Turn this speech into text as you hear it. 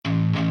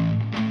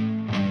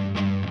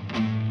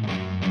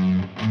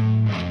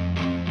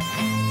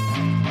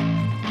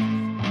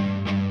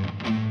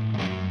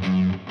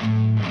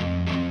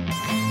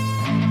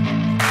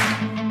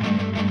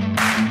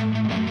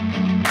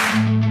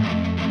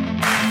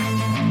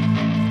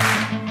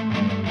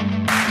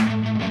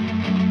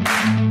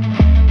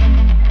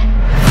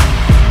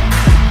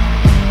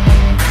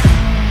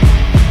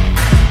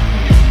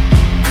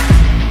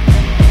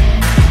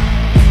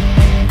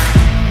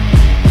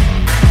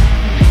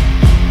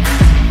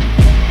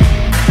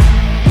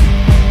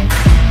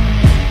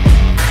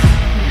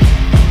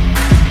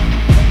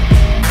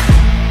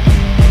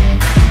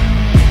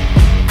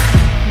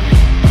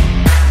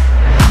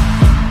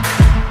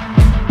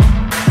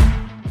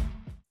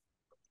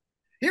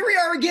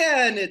are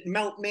again at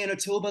Mount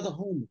Manitoba, the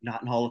home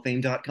of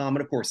NotInHallOfFame.com,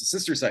 and of course the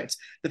sister sites,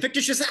 the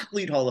Fictitious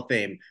Athlete Hall of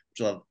Fame, which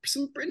will have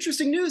some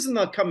interesting news in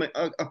the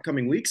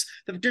upcoming weeks,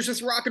 the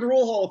Fictitious Rock and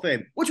Roll Hall of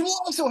Fame, which will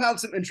also have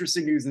some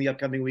interesting news in the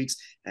upcoming weeks.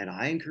 And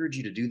I encourage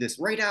you to do this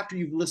right after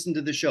you've listened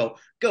to the show.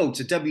 Go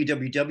to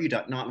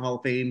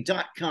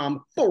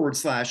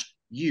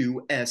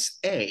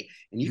www.NotInHallOfFame.com/USA,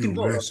 and you can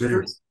vote.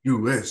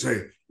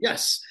 USA.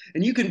 Yes,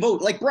 and you can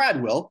vote like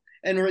Brad will,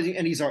 and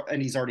he's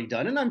already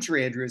done, and I'm sure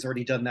Andrea has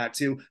already done that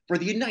too, for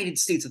the United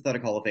States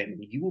Athletic Hall of Fame.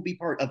 You will be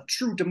part of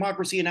true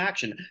democracy in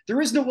action. There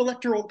is no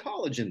electoral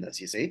college in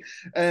this, you see,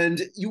 and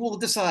you will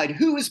decide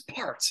who is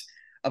part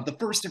of the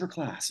first ever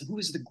class, who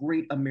is the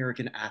great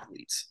American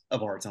athletes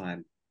of our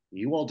time.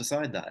 You all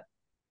decide that,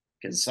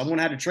 because someone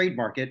had to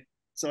trademark it,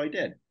 so I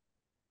did.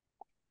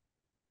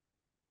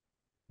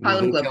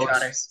 Harlem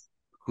Globetrotters.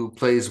 Who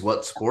plays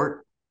what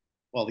sport?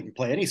 Well, they can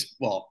play any.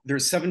 Well,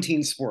 there's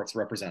 17 sports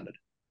represented.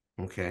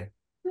 Okay.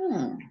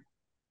 I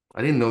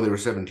didn't know there were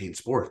 17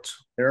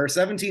 sports. There are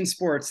 17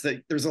 sports.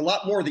 There's a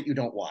lot more that you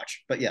don't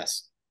watch, but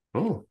yes.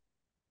 Oh.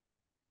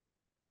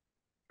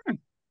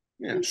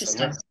 Yeah.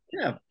 Interesting.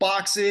 Yeah.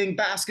 Boxing,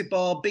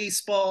 basketball,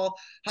 baseball,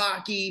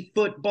 hockey,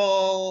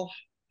 football,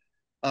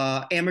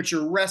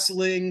 amateur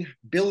wrestling,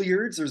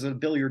 billiards. There's a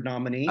billiard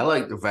nominee. I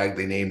like the fact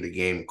they named the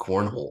game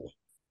cornhole.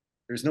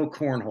 There's no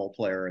cornhole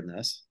player in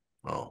this.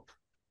 Oh.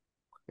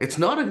 It's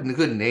not a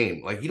good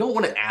name. Like, you don't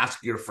want to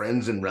ask your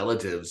friends and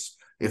relatives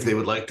if they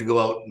would like to go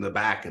out in the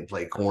back and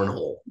play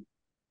cornhole.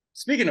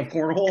 Speaking of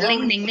cornhole,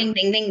 ding, ding, ding,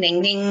 ding, ding,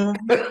 ding, ding.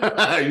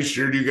 You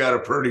sure do got a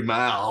pretty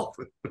mouth.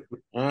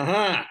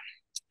 Uh-huh.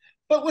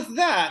 But with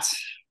that,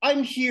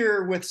 I'm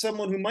here with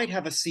someone who might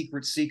have a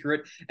secret,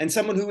 and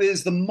someone who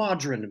is the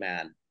modern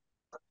man.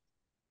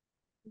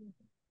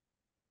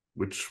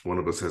 Which one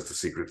of us has the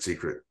secret?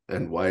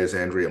 And why is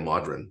Andrea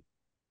modern?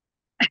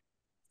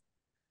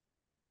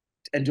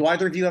 And do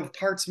either of you have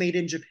parts made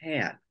in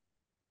Japan?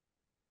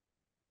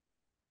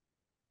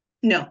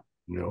 No.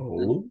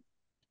 No.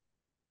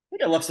 I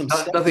think I left some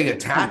stuff. Nothing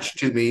attached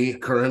to me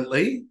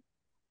currently.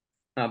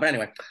 But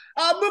anyway,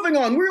 moving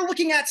on. We're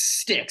looking at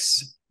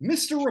Styx,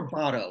 Mr.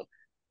 Roboto.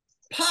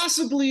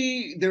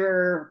 Possibly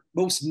their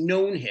most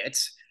known hit,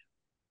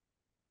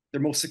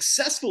 their most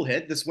successful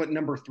hit. This went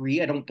number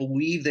 3. I don't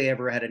believe they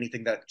ever had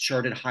anything that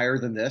charted higher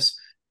than this.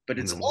 But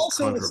it's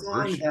also a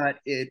song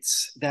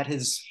that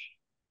has,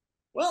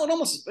 well,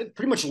 it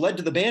pretty much led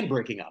to the band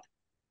breaking up.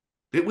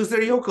 It was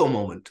their Yoko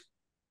moment.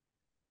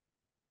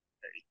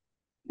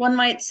 One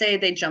might say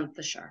they jumped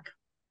the shark.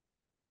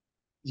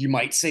 You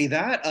might say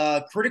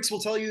that. Critics will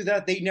tell you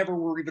that they never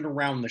were even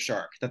around the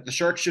shark, that the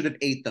shark should have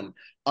ate them.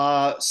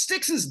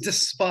 Styx is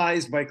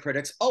despised by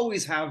critics,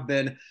 always have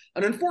been.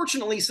 And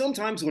unfortunately,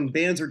 sometimes when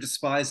bands are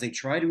despised, they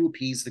try to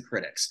appease the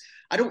critics.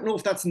 I don't know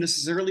if that's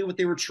necessarily what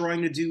they were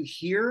trying to do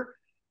here,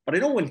 but I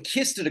know when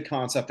Kiss did a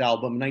concept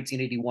album in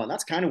 1981,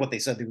 that's kind of what they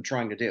said they were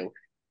trying to do.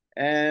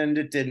 And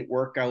it didn't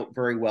work out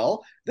very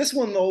well. This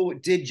one, though,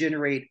 did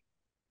generate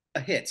a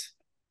hit,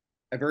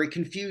 a very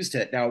confused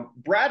hit. Now,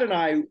 Brad and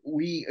I,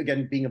 we,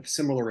 again, being of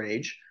similar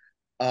age,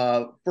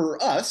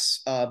 for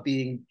us,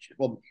 being,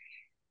 well,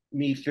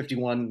 me,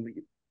 51,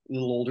 a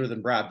little older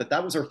than Brad, but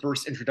that was our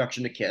first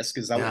introduction to Kiss.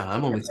 Because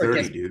I'm only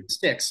 30, dude.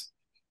 Styx.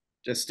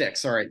 Just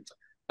Styx, sorry.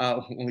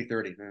 Only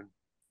 30, man.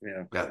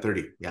 Yeah,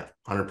 30. Yeah,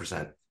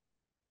 100%.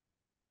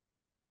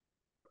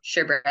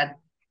 Sure, Brad.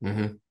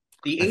 Mm-hmm.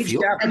 The age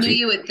gap. I knew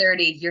you at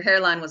 30. Your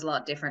hairline was a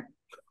lot different.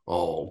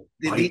 Oh,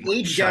 the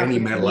age shiny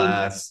gap metal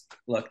ass.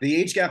 Look, the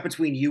age gap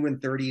between you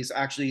and 30 is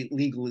actually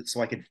legal,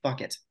 so I could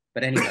fuck it.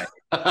 But anyway.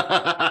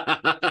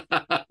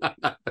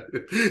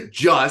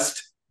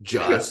 just.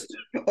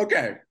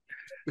 Okay.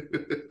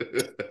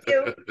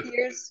 2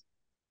 years.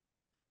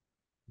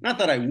 Not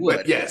that I would.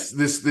 But yes,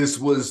 this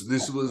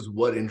was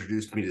what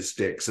introduced me to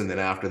Styx, and then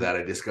after that,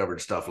 I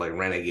discovered stuff like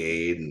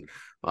Renegade, and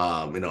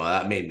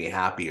that made me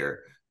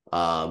happier.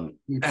 And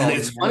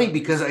it's funny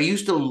because I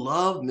used to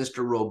love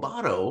Mr.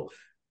 Roboto,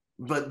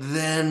 but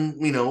then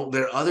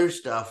their other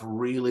stuff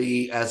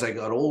really, as I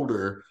got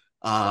older,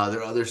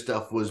 their other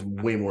stuff was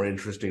way more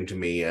interesting to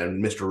me,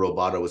 and Mr.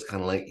 Roboto was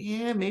kind of like,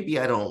 yeah, maybe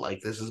I don't like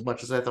this as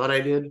much as I thought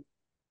I did.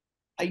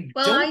 I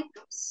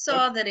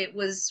saw that it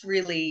was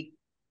really,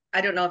 I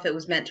don't know if it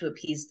was meant to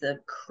appease the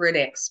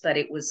critics, but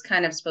it was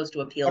kind of supposed to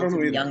appeal to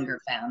the younger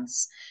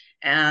fans.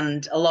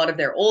 And a lot of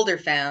their older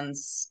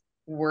fans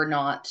were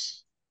not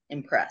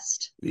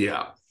impressed.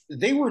 Yeah.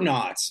 They were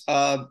not.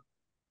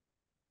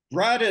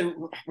 Brad, and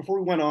before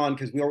we went on,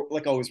 because we are,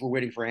 like always, we're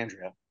waiting for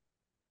Andrea.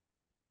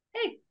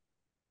 Hey,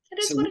 it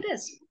is what it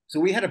is. So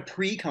we had a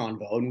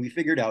pre-convo, and we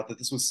figured out that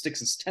this was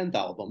Styx's 10th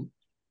album.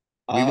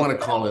 We want to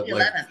call it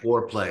like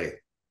foreplay.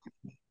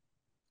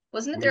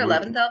 Wasn't it their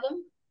 11th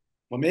album?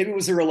 Well, maybe it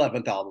was their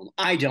 11th album.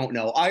 I don't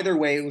know. Either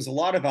way, it was a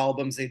lot of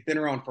albums. They've been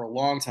around for a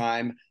long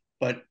time,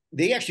 but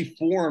they actually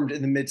formed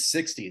in the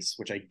mid-'60s,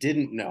 which I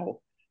didn't know.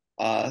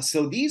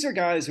 So these are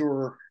guys who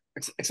are,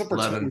 except for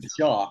Tommy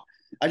Shaw.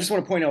 I just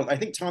want to point out, I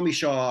think Tommy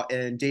Shaw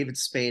and David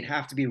Spade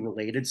have to be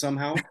related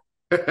somehow.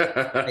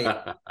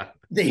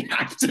 They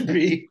have to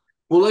be.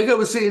 Well, like I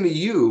was saying to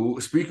you,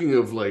 speaking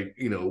of like,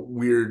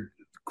 weird,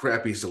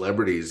 crappy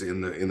celebrities in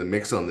the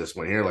mix on this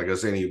one here, like I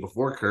was saying to you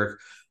before, Kirk,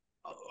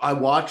 I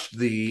watched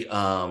the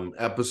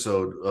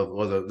episode of,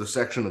 or the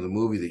section of the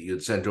movie that you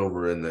had sent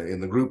over in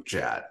the group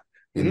chat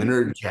in the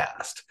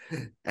Nerdcast,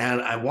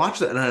 and I watched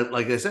that, and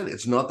like I said,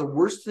 it's not the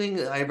worst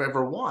thing I've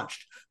ever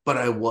watched, but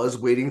I was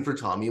waiting for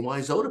Tommy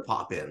Wiseau to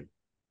pop in.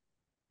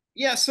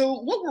 Yeah, so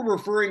what we're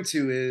referring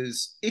to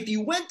is if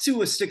you went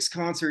to a Styx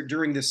concert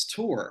during this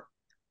tour,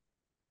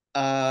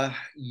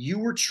 you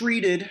were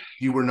treated.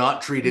 You were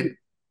not treated.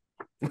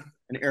 In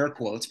air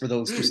quotes for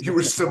those. Just you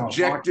were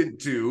subjected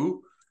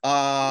to.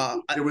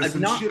 There was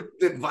some shit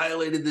that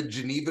violated the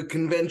Geneva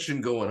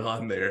Convention going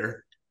on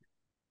there.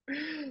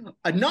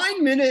 A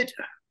 9-minute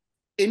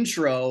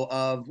intro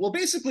of, well,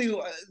 basically,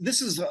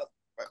 this is, I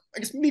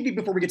guess maybe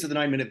before we get to the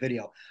 9-minute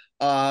video,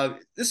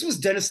 this was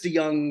Dennis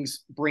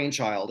DeYoung's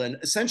brainchild. And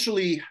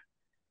essentially,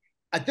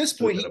 at this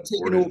point, he'd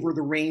taken over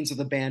the reins of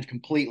the band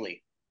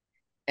completely.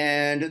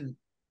 And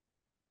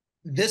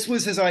this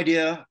was his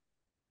idea.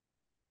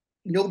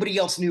 Nobody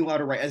else knew how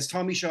to write. As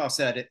Tommy Shaw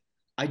said,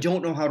 I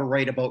don't know how to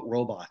write about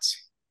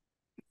robots.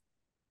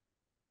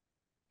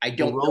 I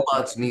don't. Well,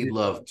 robots need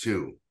love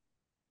too.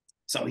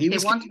 So they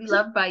want to be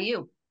loved by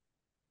you.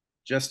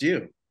 Just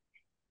you.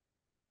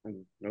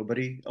 And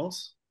nobody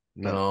else?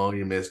 No,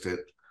 you missed it.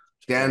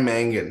 Dan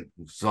Mangan,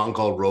 a song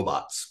called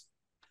Robots.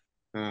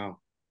 Oh.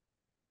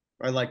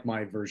 I like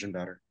my version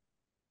better.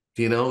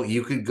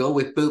 You could go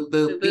with boop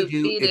boop boop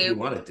doo if you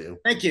wanted to.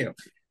 Thank you.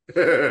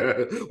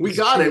 We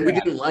got it. We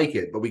didn't like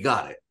it, but we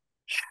got it.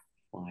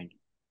 Fine.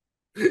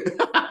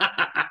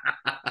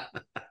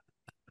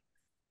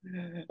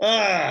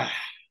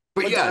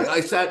 But yeah,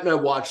 I sat and I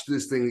watched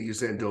this thing that you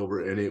sent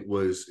over, and it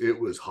was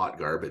hot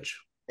garbage.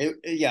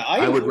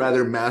 I would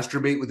rather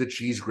masturbate with a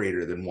cheese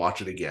grater than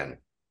watch it again.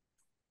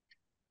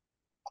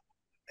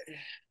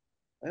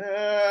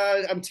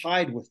 I'm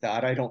tied with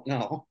that. I don't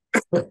know.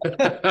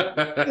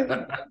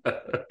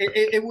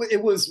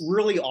 it was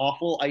really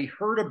awful. I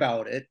heard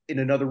about it in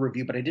another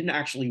review, but I didn't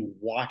actually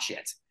watch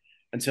it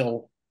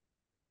until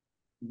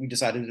I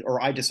decided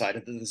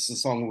that this is the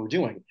song we're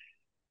doing.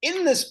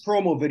 In this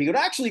promo video, it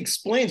actually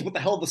explains what the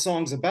hell the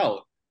song's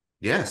about.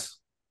 Yes.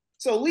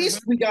 So at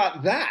least we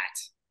got that.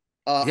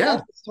 All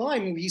this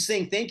time he's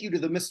saying thank you to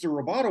the Mr.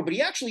 Roboto, but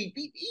he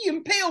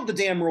impaled the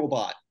damn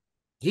robot.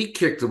 He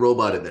kicked the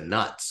robot in the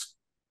nuts.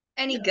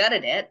 And he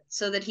gutted it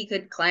so that he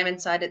could climb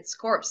inside its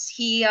corpse.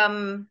 He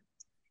tauntauned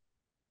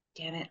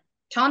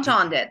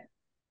it.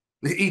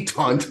 He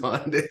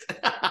tauntauned it.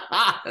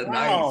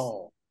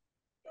 Nice.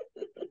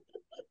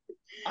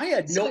 I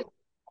had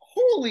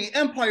holy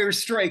Empire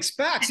Strikes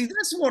Back. See,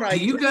 that's what do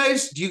you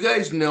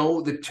guys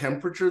know the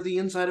temperature of the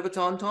inside of a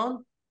tauntaun?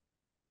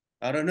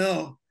 I don't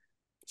know.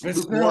 It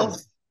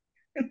smells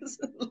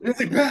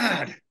really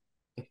bad.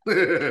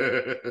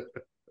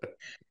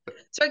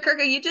 Sorry, Kirk,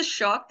 are you just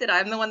shocked that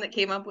I'm the one that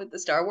came up with the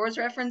Star Wars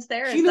reference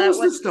there? He knows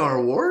the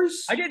Star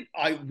Wars.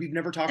 We've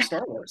never talked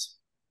Star Wars.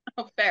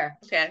 Oh, fair.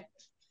 Okay.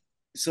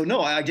 So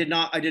no, I did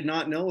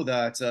not know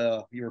that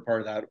you were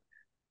part of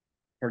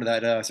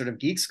that sort of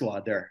geek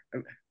squad there.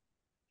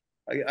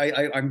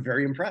 I'm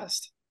very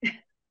impressed.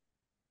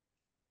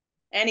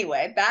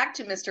 Anyway, back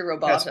to Mr.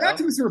 Roboto. Yes, back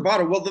to Mr.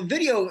 Roboto. Well, the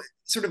video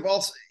sort of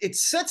also, it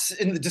sets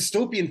in the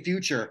dystopian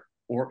future,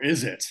 or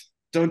is it?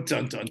 Dun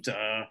dun dun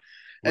dun.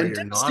 Where and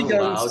Dennis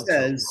DeYoung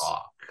says,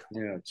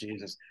 "Yeah,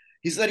 Jesus."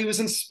 He said he was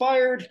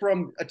inspired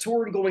from a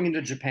tour going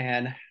into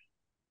Japan.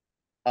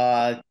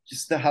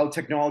 Just how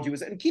technology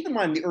was, and keep in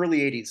mind the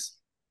early '80s,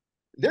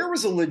 there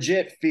was a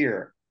legit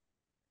fear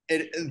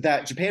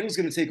that Japan was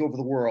going to take over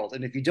the world.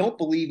 And if you don't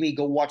believe me,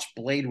 go watch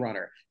Blade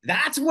Runner.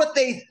 That's what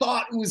they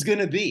thought it was going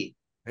to be.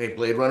 Hey,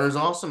 Blade Runner's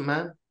awesome,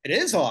 man. It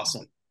is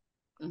awesome.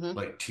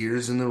 Like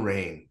Tears in the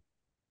Rain.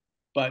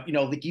 But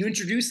like you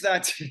introduce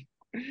that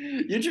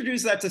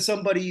to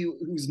somebody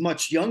who's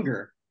much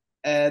younger,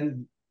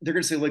 and they're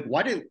going to say, like,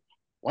 why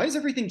is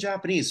everything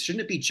Japanese?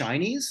 Shouldn't it be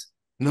Chinese?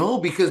 No,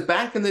 because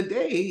back in the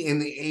day, in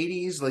the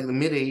 80s, like the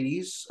mid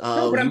 80s,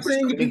 but I'm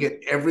saying you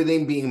get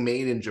everything being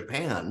made in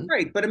Japan.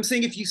 Right, but I'm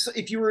saying if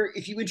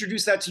you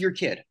introduce that to your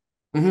kid,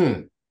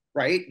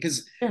 right?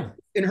 Because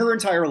in her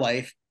entire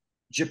life,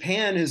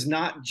 Japan is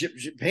not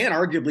Japan.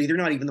 Arguably, they're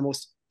not even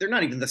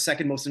the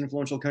second most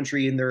influential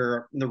country in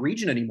the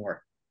region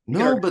anymore.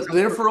 No, but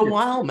there for a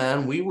while,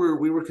 man, we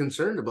were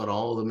concerned about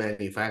all the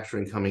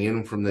manufacturing coming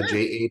in from the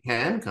J.A.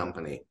 Pan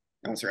company.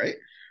 That's right.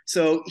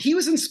 So he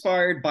was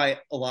inspired by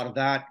a lot of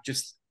that,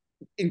 just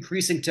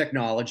increasing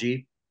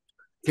technology.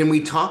 Can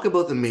we talk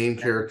about the main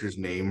character's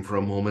name for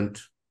a moment?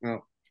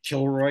 Oh,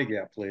 Kilroy?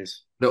 Yeah,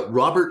 please. No,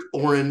 Robert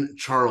Orrin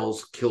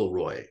Charles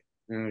Kilroy.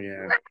 Oh,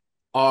 yeah.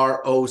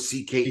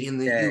 ROCK in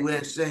the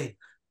USA.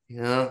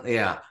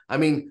 Yeah. I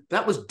mean,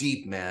 that was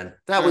deep, man.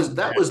 That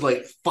was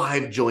like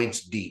 5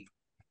 joints deep.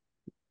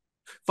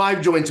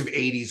 5 joints of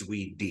 80s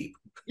weed deep.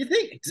 You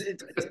think?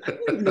 I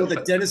don't even know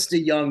that Dennis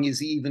DeYoung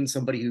is even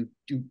somebody who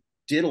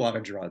did a lot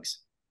of drugs.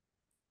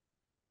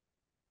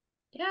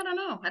 Yeah, I don't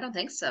know. I don't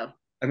think so.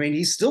 I mean,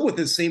 he's still with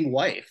his same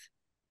wife.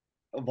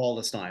 of all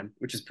this time,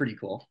 which is pretty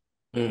cool.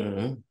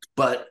 Mm-hmm.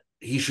 But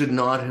he should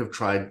not have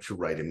tried to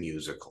write a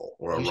musical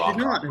or a He rock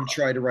should not opera. have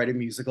tried to write a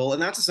musical,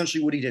 and that's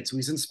essentially what he did. So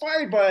he's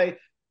inspired by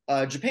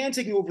Japan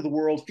taking over the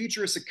world,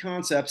 futuristic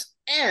concepts,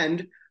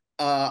 and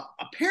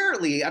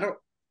apparently, I don't,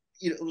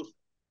 you know,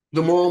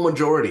 The moral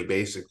majority,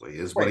 basically,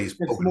 is what right, he's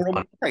focused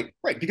on.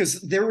 right,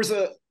 because there was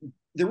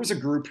a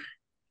group.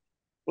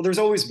 Well, there's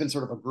always been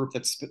sort of a group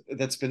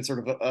that's been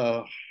sort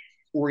of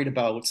worried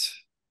about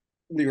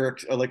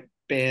lyric like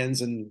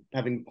bands and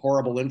having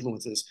horrible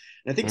influences.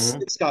 And I think Mm-hmm.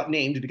 Styx got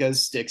named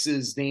because Styx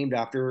is named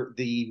after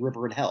the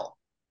river in hell.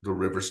 The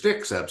river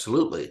Styx,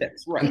 absolutely.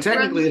 Styx, right. And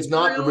technically, it's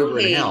not the river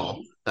in Hades.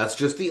 hell. That's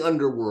just the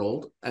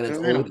underworld, and it's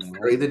only to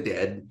ferry the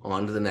dead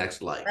on to the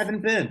next life.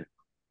 Haven't been.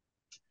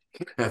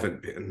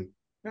 Haven't been.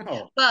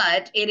 No.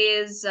 But it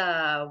is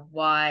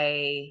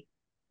why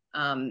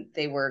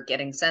they were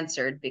getting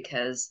censored,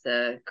 because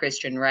the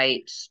Christian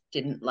right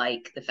didn't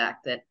like the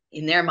fact that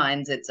in their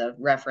minds it's a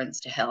reference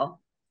to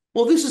hell.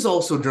 Well, this is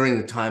also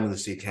during the time of the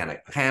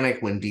Satanic Panic,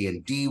 when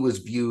D&D was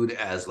viewed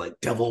as like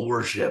devil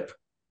worship.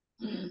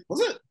 Was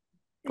it?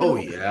 Oh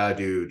yeah,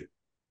 dude.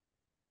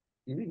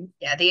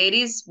 Yeah, the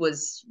 80s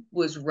was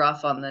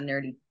rough on the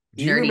nerdy.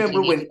 Do you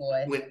remember when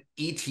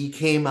E.T.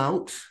 came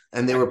out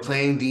and they were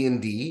playing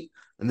D&D,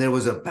 and there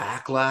was a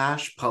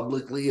backlash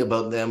publicly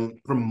about them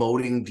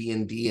promoting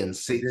D&D and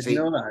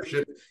Satan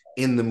worship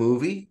in the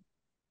movie?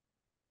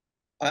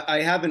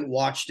 I haven't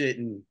watched it,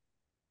 and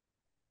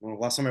well,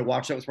 last time I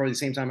watched it was probably the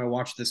same time I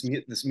watched this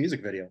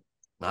music video.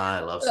 I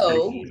love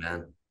Satan,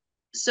 man.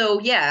 So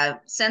yeah,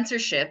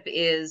 censorship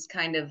is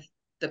kind of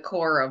the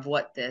core of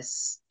what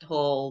this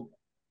whole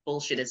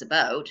bullshit is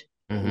about.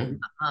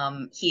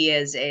 Mm-hmm. He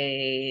is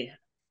a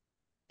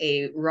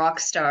rock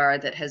star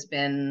that has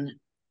been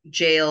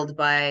jailed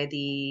by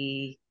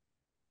the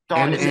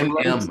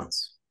MMM.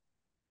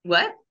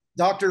 What?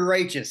 Dr.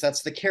 Righteous,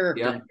 that's the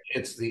character. Yeah,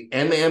 it's the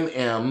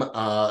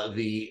MMM,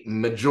 the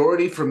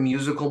Majority for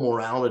Musical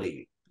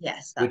Morality.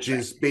 Yes, which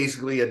is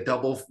basically a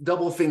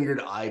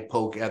double-fingered eye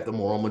poke at the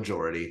moral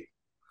majority.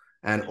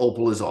 And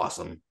Opal is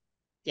awesome.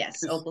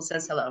 Yes, Opal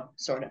says hello,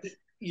 sort of.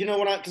 You know,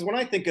 when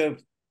I think of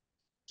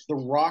the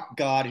rock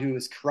god who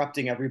is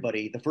corrupting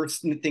everybody, the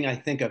first thing I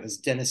think of is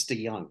Dennis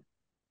DeYoung.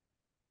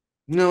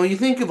 No, you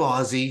think of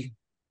Ozzy.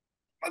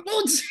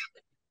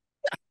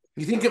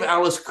 You think of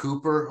Alice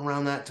Cooper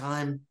around that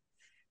time.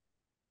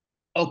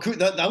 Oh,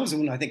 that was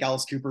when I think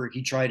Alice Cooper,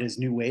 he tried his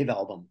new wave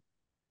album.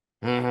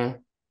 Mm-hmm.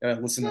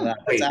 Listen to that.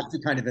 That's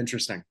actually kind of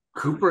interesting.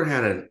 Cooper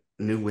had a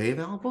new wave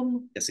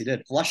album? Yes, he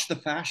did. Flush the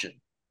Fashion.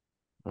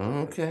 Oh,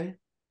 okay.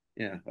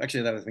 Yeah,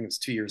 actually, I think it was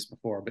 2 years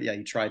before, but yeah,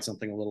 he tried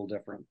something a little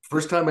different.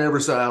 First time I ever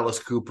saw Alice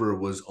Cooper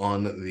was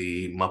on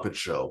the Muppet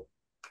Show.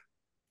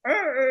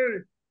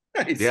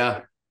 Nice.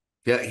 Yeah,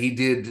 he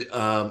did.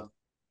 Did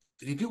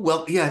he do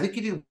well? Yeah, I think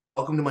he did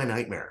Welcome to My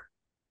Nightmare.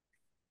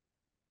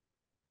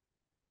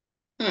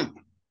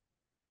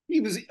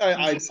 He was.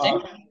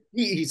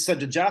 He said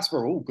to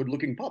Jasper, "Oh,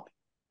 good-looking pup."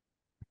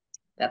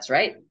 That's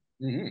right.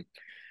 Mm-hmm.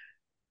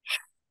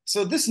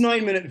 So this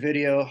 9-minute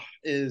video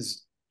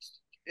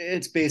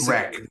it's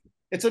basically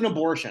it's an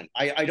abortion.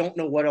 I don't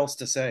know what else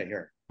to say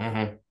here.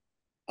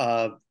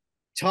 Mm-hmm.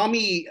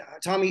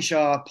 Tommy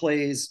Shaw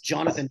plays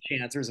Jonathan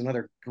Chance. There's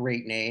another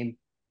great name.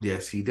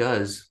 Yes, he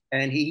does.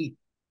 And he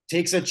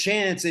takes a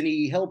chance and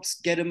he helps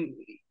get him.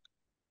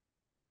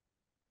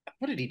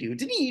 What did he do?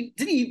 He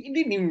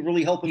didn't even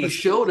really help him. He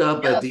showed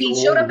up at the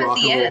old Rock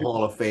and Roll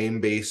Hall of Fame.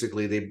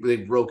 Basically, they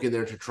broke in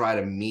there to try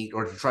to meet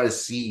or to try to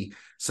see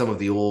some of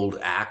the old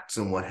acts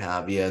and what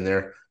have you, and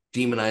they're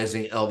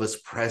demonizing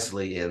Elvis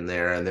Presley in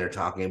there, and they're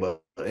talking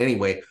about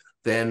anyway.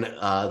 Then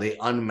they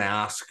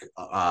unmask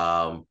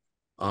Robert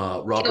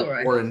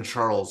Warren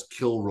Charles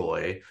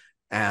Kilroy,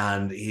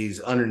 and he's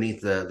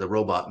underneath the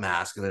robot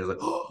mask, and they're like,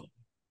 "Oh,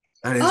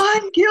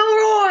 I'm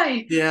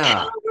Kilroy!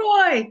 Yeah,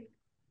 Kilroy!"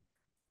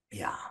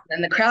 Yeah.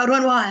 And the crowd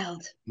went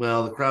wild.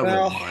 Well, the crowd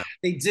went wild.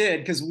 They did,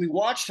 because we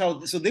watched so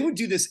they would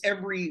do this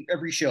every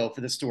show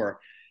for this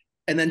tour,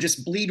 and then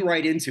just bleed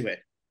right into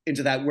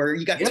that where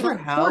you got. You ever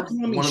have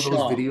one of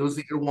those videos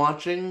that you're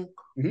watching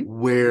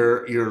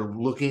where you're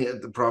looking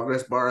at the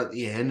progress bar at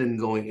the end and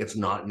going, it's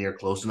not near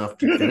close enough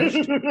to finish?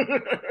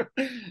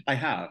 I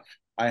have.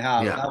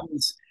 Yeah.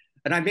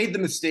 And I made the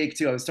mistake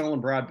too. I was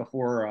telling Brad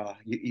before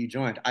you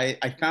joined.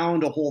 I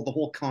found the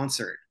whole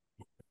concert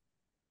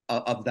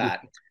of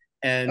that.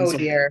 And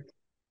dear.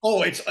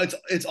 Oh,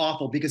 it's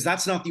awful, because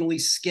that's not the only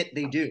skit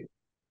they do.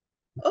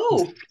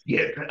 Oh,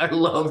 yeah, I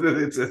love that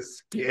it's a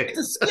skit. It's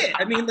a skit.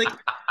 I mean, like,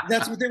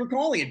 that's what they were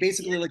calling it.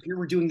 Basically, like, you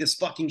were doing this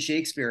fucking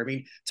Shakespeare. I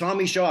mean,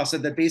 Tommy Shaw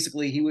said that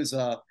basically he was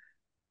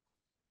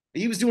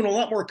doing a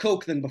lot more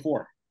coke than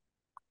before.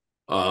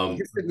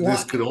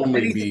 This could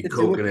only be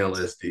coke and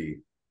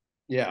LSD.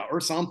 Yeah, or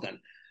something.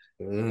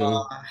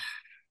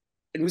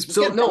 It was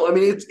no, I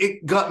mean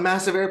it got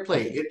massive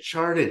airplay. It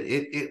charted.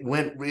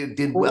 It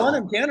did well. One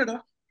in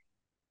Canada.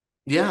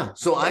 Yeah,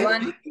 so I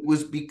think it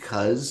was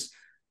because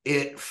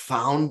it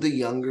found the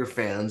younger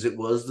fans. It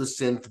was the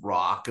synth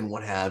rock and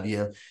what have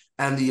you,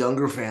 and the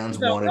younger fans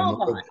wanted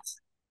more.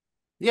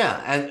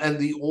 Yeah, and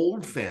the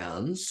old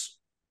fans,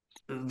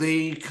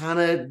 they kind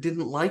of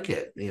didn't like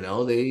it. They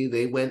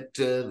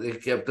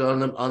kept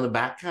on the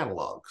back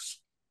catalogs.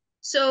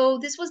 So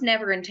this was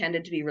never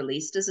intended to be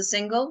released as a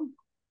single.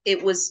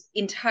 It was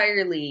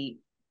entirely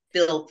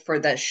built for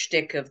the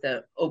shtick of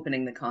the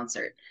opening the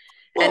concert.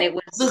 And it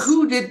Well, the was,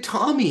 Who did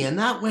Tommy, and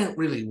that went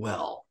really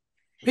well.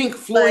 Pink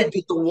but Floyd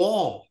did The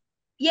Wall.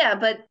 yeah,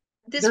 but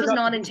this They're was not,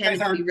 not those guys intended to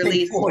be aren't Pink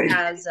released Floyd.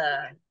 as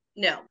a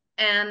no.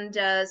 And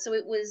so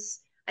it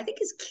was, I think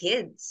his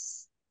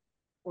kids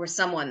or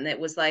someone that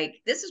was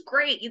like, this is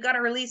great, you got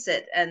to release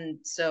it. And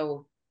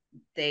so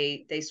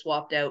they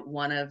swapped out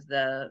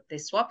they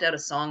swapped out a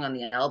song on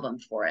the album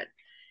for it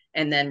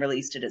and then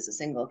released it as a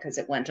single because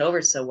it went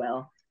over so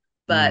well.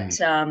 But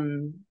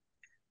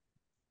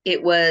it The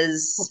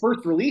was,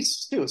 first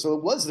release too, so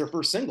it was their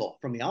first single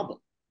from the album.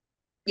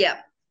 yeah.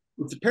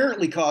 It's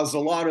apparently caused a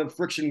lot of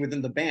friction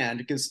within the band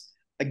because,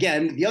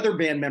 again, the other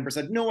band members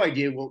had no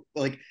idea. Well,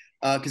 like,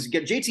 because you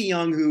get JT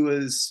Young, who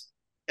was,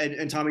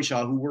 and Tommy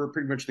Shaw, who were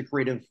pretty much the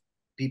creative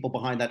people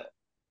behind that,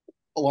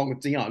 along with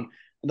DeYoung,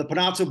 and the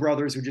Panazzo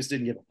brothers, who just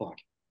didn't give a fuck.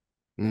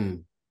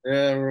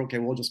 Okay,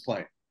 we'll just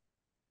play.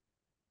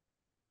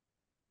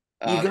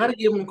 You got to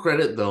give them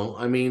credit, though.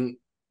 I mean,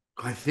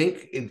 I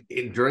think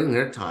during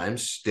their time,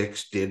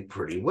 Styx did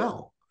pretty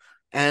well.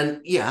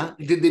 And yeah,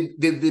 did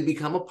they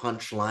become a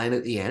punchline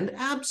at the end?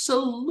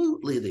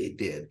 Absolutely, they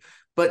did.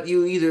 But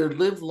you either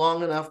live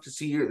long enough to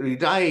see you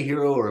die a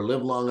hero, or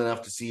live long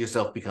enough to see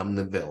yourself become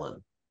the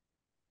villain.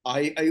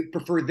 I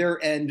prefer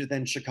their end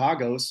than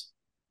Chicago's.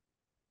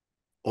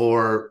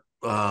 Or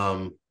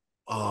oh,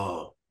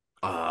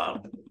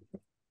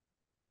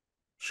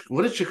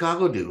 what did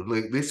Chicago do?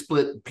 Like they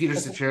split. Peter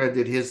Cetera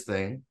did his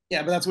thing.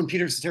 Yeah, but that's when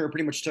Peter Cetera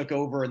pretty much took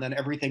over, and then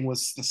everything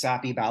was the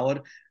sappy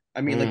ballad. I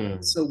mean,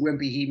 like so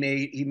wimpy. He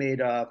made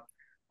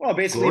well,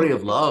 basically Glory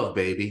of Love,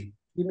 baby.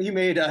 He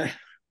made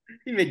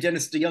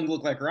Dennis DeYoung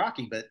look like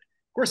Rocky, but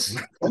of course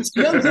Dennis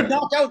DeYoung did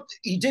knock out.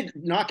 He did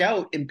knock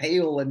out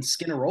Impale and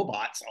Skin a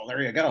Robot. So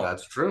there you go.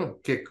 That's true.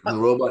 Kick the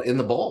robot in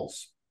the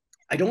balls.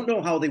 I don't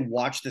know how they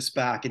watched this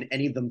back and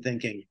any of them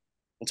thinking,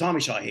 well,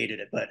 Tommy Shaw hated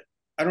it, but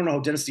I don't know how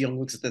Dennis DeYoung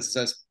looks at this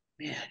and says,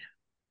 man,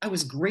 I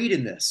was great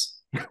in this.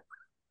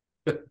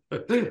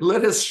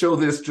 Let us show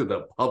this to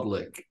the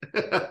public.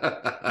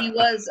 He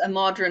was a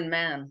modern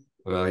man.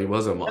 Well, he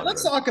was a modern.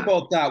 Let's talk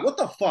about that. What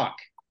the fuck?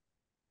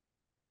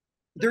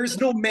 There's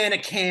no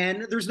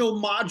mannequin. There's no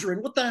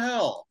modern. What the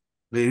hell?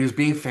 He was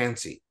being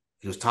fancy.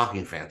 He was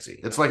talking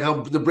fancy. It's like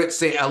how the Brits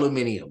say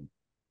aluminium.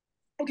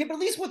 Okay, but at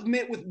least with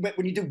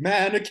when you do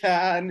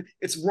mannequin,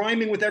 it's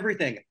rhyming with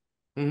everything.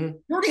 You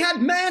already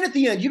had man at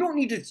the end. You don't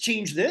need to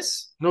change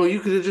this. No, you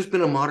could have just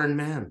been a modern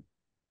man.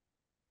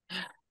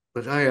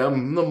 But I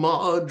am the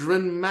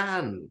modern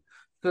man.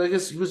 So I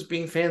guess he was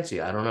being fancy.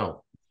 I don't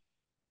know.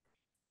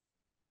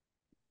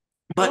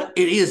 But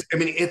it is. I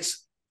mean,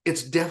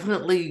 it's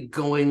definitely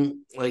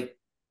going like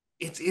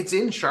it's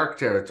in shark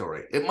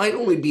territory. It might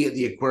only be at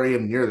the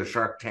aquarium near the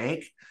shark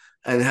tank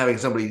and having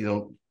somebody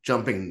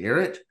jumping near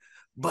it,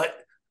 but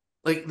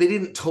like they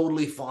didn't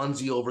totally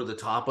Fonzie over the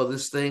top of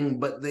this thing,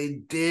 but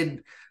they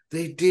did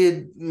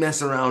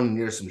mess around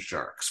near some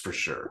sharks for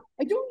sure.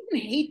 I don't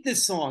even hate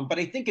this song, but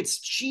I think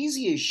it's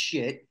cheesy as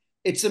shit.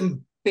 It's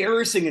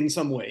embarrassing in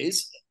some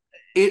ways.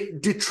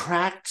 It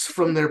detracts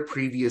from their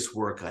previous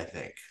work, I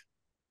think.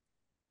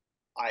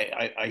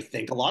 I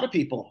think a lot of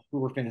people who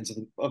were fans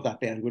of that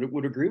band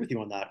would agree with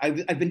you on that.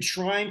 I've been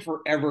trying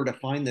forever to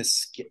find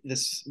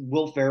this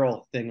Will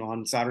Ferrell thing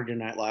on Saturday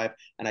Night Live,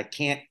 and I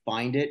can't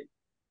find it.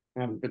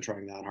 I haven't been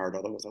trying that hard,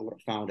 otherwise I would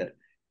have found it.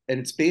 And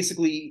it's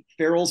basically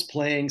Ferrell's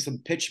playing some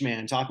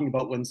pitchman talking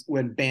about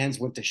when bands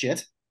went to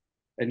shit,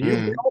 and you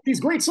hear all these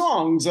great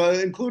songs,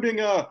 including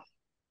Mr.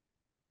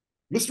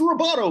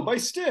 Roboto by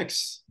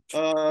Styx.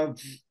 So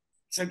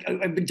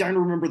I've been trying to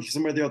remember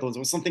some of the other ones. It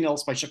was something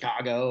else by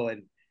Chicago,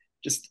 and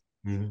just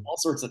all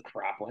sorts of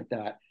crap like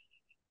that.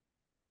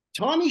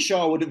 Tommy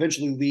Shaw would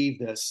eventually leave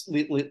this.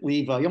 Leave.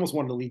 He almost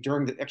wanted to leave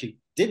actually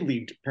did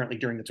leave apparently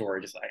during the tour.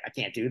 Just I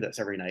can't do this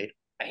every night.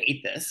 I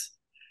hate this.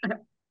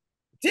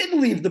 Did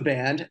leave the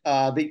band.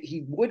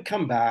 He would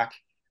come back,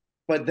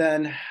 but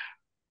then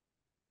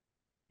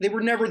they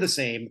were never the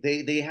same.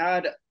 They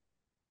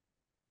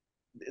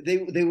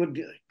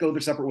would go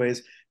their separate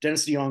ways.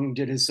 Dennis DeYoung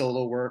did his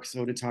solo work.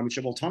 So did Tommy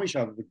Shaw. Well, Tommy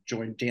Shaw would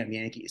join Damn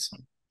Yankees.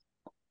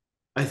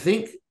 I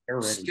think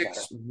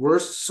Styx's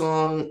worst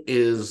song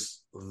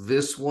is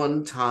this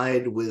one,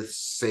 tied with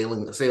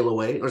Sailing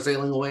Away. For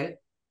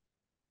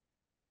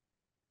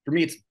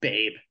me, it's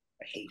Babe.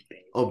 I hate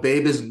Babe. Oh,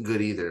 Babe isn't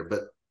good either,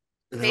 but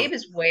Babe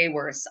is way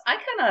worse. I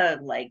kind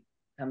of like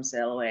Come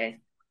Sail Away.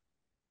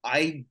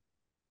 I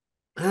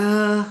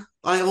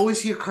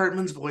always hear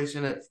Cartman's voice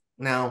in it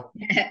now.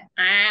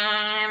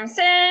 I'm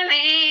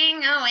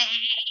sailing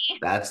away.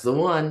 That's the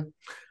one.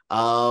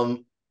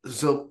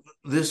 So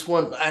this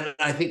one,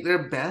 I think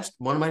their best,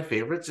 one of my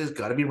favorites, has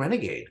got to be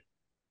Renegade.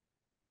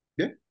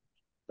 Yeah,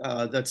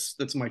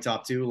 that's my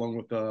top two, along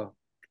with Blue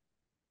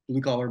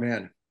Collar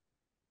Man.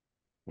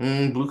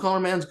 Blue Collar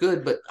Man's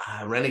good, but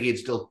Renegade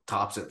still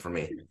tops it for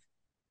me.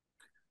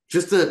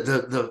 Just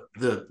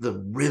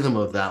the rhythm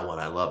of that one,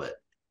 I love it.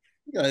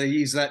 Yeah, they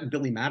use that in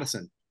Billy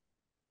Madison.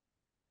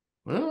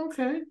 Well,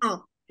 okay.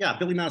 Oh, yeah,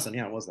 Billy Madison.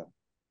 Yeah, it was that.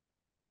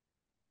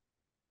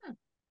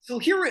 So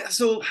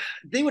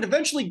they would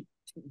eventually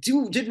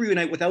did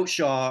reunite without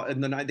Shaw,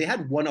 and then they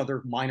had one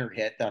other minor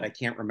hit that I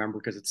can't remember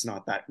because it's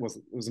not that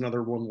wasn't it was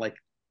another one like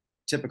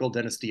typical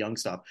Dennis DeYoung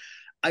stuff.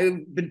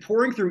 I've been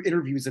pouring through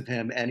interviews of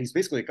him, and he's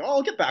basically like, "Oh,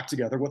 I'll get back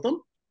together with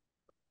them."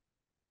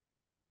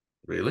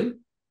 Really?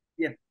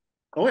 Yeah.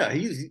 Oh yeah,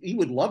 he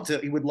would love to.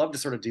 He would love to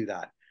sort of do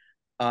that.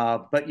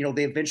 But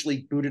they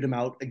eventually booted him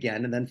out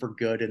again, and then for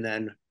good. And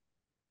then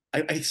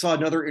I saw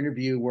another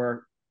interview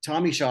where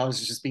Tommy Shaw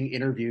was just being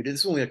interviewed.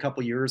 This was only a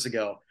couple years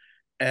ago,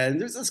 and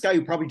there's this guy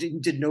who probably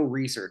did no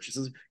research. He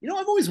says,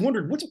 I've always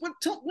wondered what's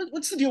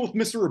the deal with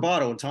Mr.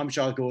 Roboto? And Tommy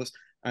Shaw goes,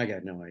 I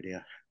got no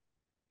idea.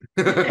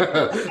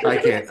 I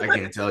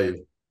can't tell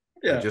you.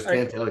 Yeah, I just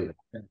can't tell you.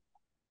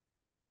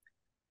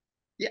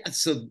 Yeah,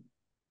 so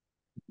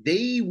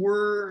they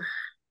were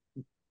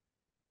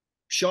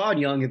Shaw and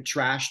Young have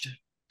trashed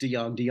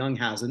DeYoung. DeYoung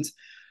hasn't.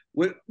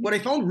 What I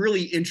found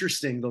really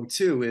interesting though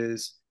too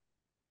is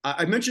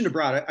I mentioned to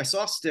Brad, I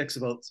saw Styx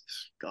about,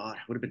 God,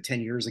 would have been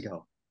 10 years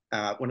ago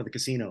at one of the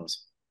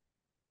casinos.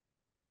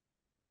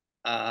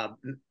 And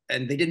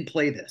they didn't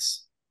play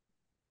this.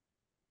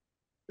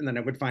 And then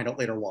I would find out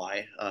later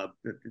why.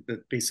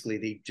 Basically,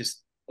 they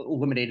just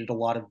eliminated a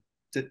lot of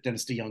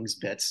Dennis DeYoung's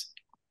bits.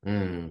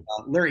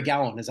 Larry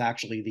Gowan is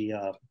actually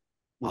the.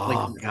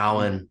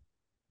 Gowan.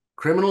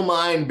 Criminal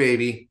Mind,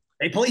 baby.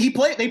 They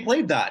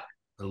played that.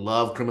 I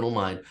love Criminal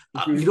Mind.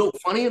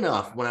 Funny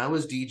enough, when I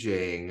was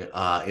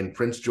DJing in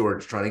Prince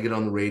George, trying to get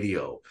on the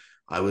radio,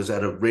 I was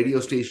at a radio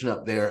station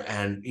up there,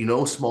 and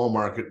small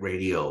market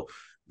radio,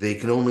 they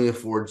can only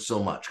afford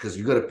so much because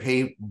you got to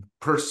pay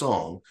per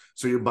song.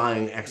 So you're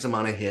buying X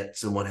amount of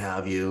hits and what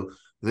have you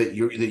that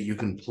you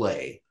can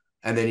play,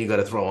 and then you got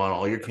to throw on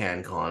all your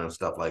CanCon and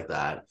stuff like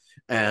that.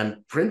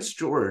 And Prince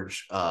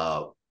George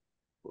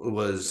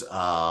was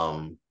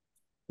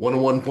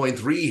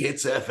 101.3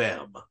 Hits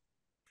FM.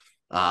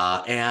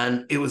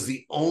 And it was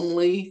the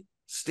only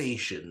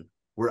station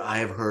where I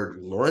have heard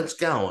Lawrence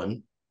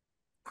Gowan,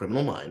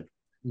 Criminal Mind,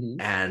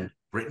 and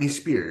Britney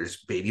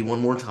Spears, Baby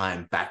One More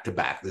Time, back to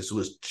back. This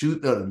was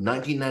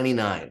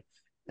 1999,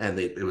 and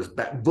it was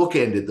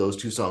bookended, those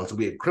two songs. So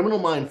we had Criminal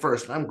Mind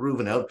first, and I'm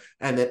grooving out,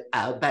 and then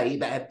Baby,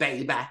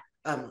 Baby.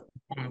 How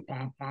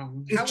are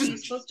you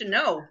supposed to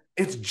know?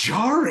 It's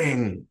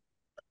jarring.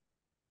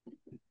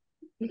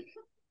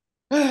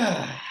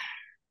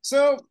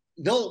 So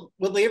will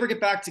they ever get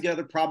back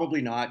together?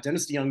 Probably not.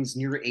 Dennis DeYoung's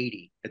near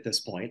 80 at this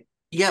point.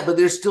 Yeah, but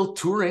they're still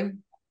touring.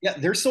 Yeah,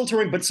 they're still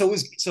touring, but so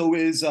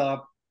is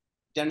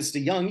Dennis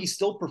DeYoung. He's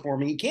still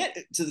performing. He can't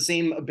to the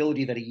same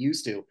ability that he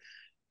used to.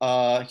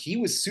 He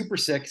was super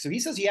sick, so he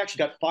says he actually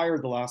got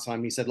fired the last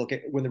time. He said, look,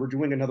 when they were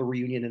doing another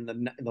reunion in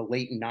the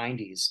late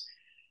 90s,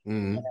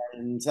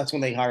 and that's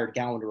when they hired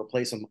Gowan to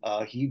replace him.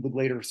 He would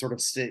later sort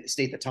of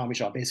state that Tommy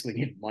Shaw basically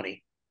needed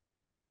money.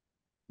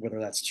 Whether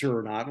that's true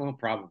or not, well,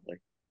 probably.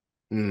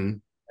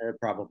 It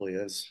probably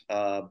is.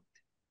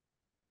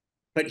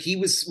 But he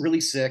was really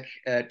sick.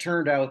 It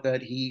turned out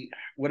that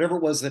whatever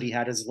it was that he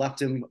had has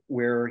left him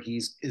where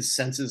his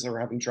senses are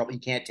having trouble. He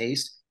can't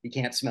taste, he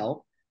can't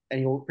smell, and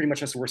he pretty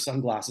much has to wear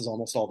sunglasses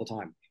almost all the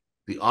time.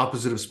 The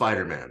opposite of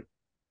Spider-Man.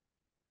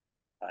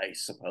 I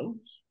suppose.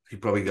 He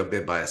probably got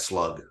bit by a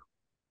slug.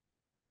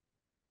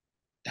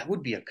 That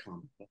would be a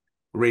comic book.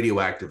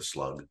 Radioactive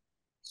slug.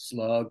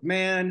 Slug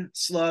man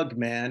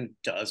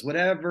does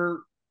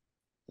whatever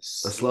a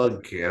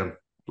slug can.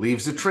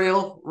 Leaves a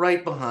trail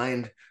right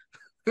behind.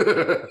 You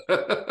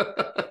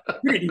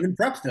didn't even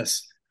prep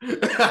this.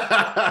 That's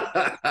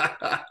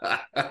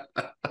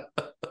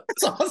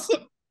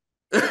awesome.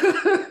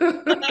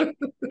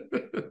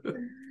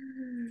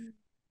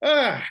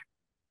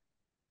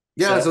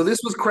 So this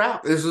was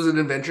crap. This was an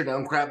adventure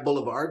down Crap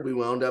Boulevard. We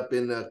wound up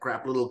in a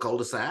crap little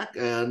cul-de-sac,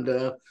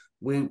 and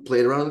we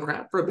played around in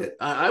crap for a bit.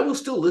 I will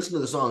still listen to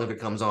the song if it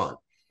comes on.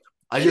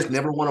 I just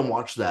never want to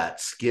watch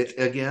that skit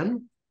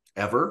again,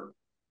 ever.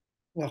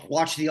 Well,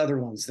 watch the other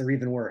ones. They're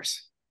even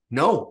worse.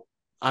 No,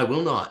 I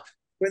will not.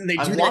 When they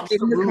do that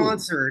in the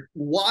concert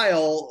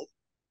while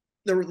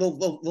they're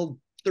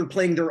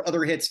playing their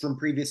other hits from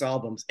previous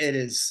albums, it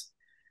is.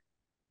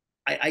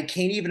 I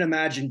can't even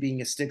imagine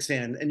being a Styx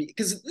fan, and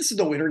because this is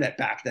no internet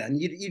back then,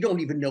 you don't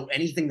even know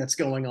anything that's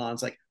going on.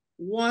 It's like,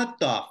 what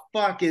the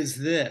fuck is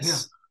this? Yeah.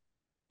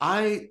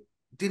 I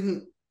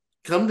didn't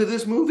come to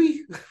this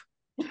movie.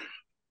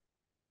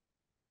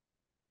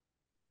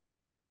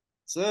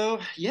 So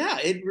yeah,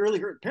 it really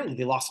hurt. Apparently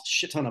they lost a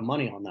shit ton of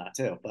money on that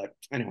too. But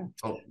anyway.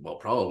 Oh, well,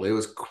 probably it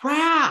was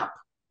crap.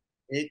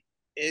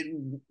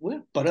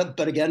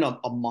 But again,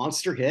 a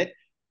monster hit.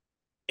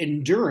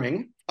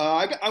 Enduring.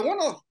 I want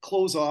to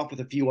close off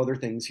with a few other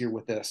things here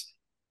with this.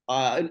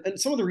 And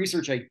some of the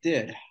research I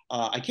did,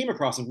 I came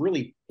across a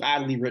really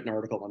badly written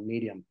article on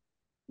Medium,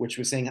 which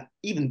was saying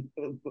even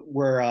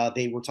where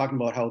they were talking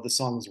about how the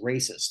song was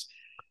racist.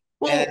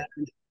 Well,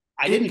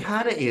 I didn't. It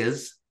kind of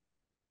is.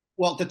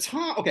 Well, the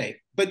time, okay,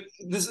 but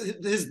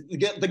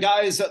the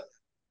guy's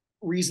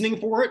reasoning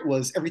for it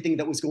was everything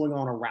that was going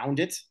on around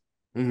it,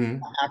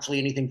 not actually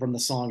anything from the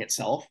song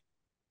itself.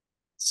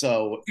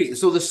 So, okay,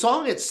 so the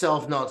song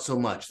itself, not so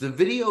much. The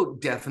video,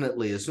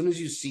 definitely. As soon as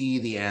you see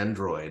the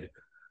android,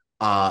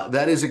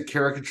 that is a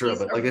caricature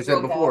of it. Like I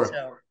said before,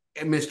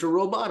 Mr.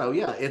 Roboto.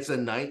 Yeah, it's a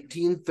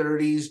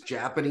 1930s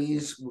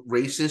Japanese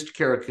racist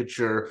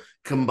caricature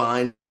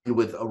combined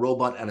with a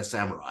robot and a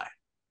samurai.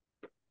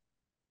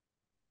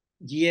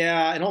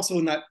 yeah, and also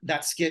in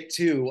that skit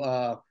too.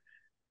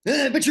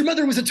 But your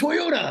mother was a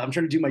Toyota. I'm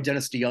trying to do my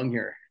Dennis DeYoung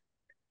here.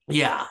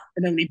 Yeah.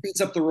 And then when he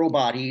beats up the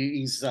robot,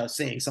 he's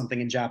saying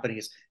something in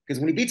Japanese. Because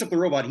when he beats up the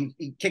robot,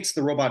 he kicks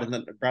the robot, and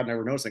then Brad and I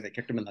were noticing they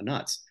kicked him in the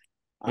nuts.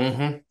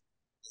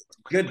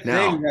 Good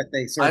Now, thing that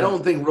they I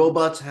don't think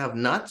robots have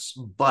nuts,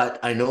 but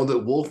I know that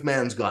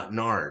Wolfman's got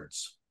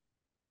nards.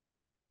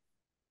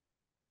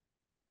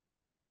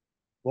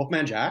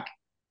 Wolfman Jack?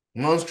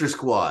 Monster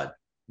Squad.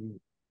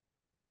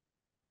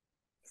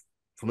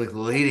 From like the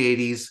late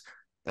 80s.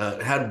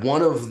 Had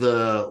one of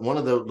the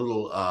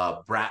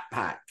little Brat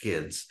Pack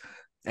kids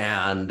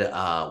and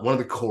one of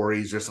the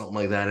Corys or something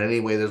like that.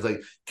 Anyway, there's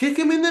like, kick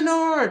him in the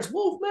nards.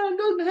 Wolfman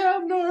doesn't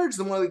have nards.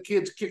 And one of the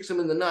kids kicks him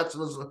in the nuts,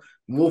 and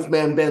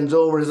Wolfman bends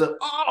over and is like,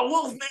 oh,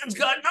 Wolfman's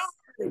got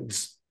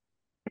nards.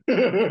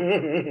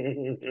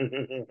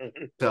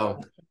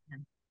 So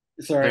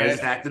sorry, I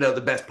just acted out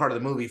the best part of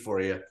the movie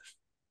for you.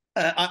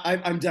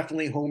 I'm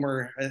definitely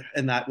Homer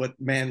in that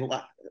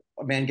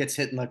a man gets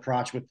hit in the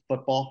crotch with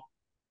football.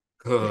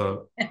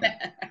 That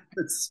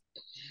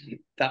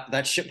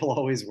shit will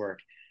always work.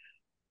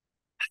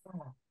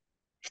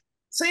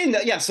 Saying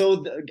that, yeah.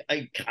 So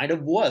I kind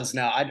of was.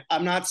 Now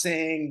I'm not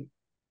saying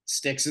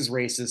Styx is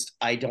racist.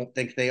 I don't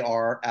think they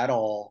are at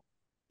all.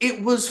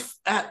 It was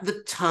at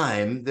the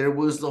time there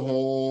was the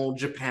whole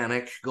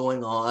Japanic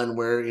going on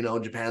where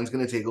Japan's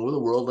going to take over the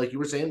world, like you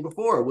were saying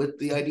before, with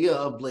the idea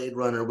of Blade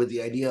Runner, with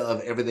the idea of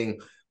everything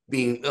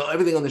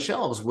everything on the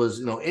shelves was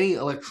any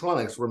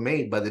electronics were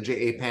made by the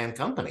Japan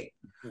company.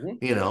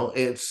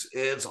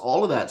 It's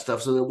all of that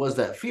stuff. So there was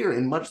that fear,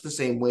 in much the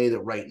same way that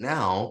right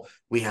now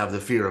we have the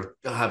fear of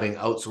having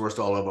outsourced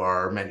all of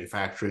our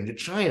manufacturing to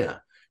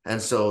China. And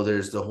so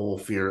there's the whole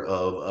fear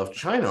of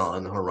China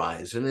on the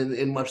horizon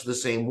in much the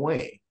same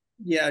way.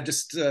 Yeah,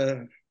 just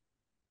with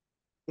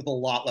a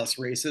lot less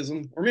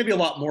racism, or maybe a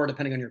lot more,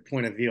 depending on your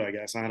point of view, I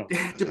guess. I don't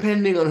know.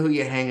 Depending on who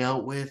you hang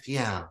out with,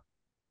 yeah.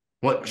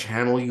 What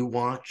channel you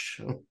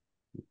watch.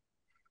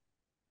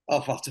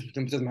 Oh, it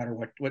doesn't matter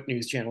what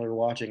news channel you're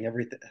watching.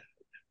 Everything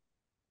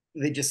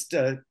they just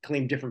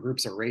claim different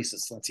groups are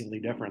racist. That's the only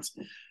difference.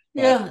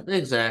 Yeah,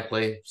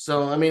 exactly.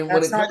 So I mean,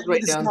 when it comes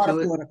right down to it, it's not a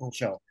political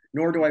show,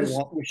 nor do I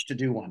wish to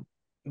do one.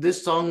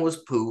 This song was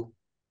poo.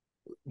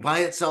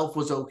 By itself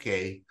was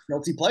okay.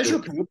 Guilty pleasure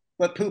poop,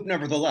 but poop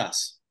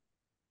nevertheless.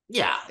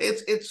 Yeah,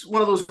 it's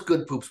one of those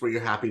good poops where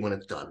you're happy when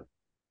it's done.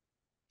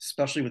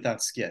 Especially with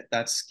that skit.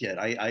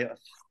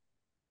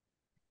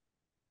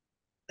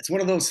 It's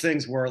one of those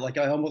things where like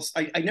I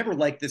never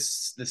liked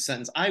this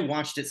sentence. I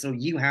watched it, so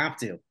you have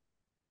to.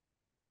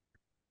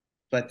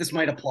 But this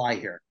might apply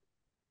here.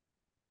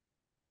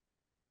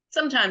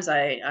 Sometimes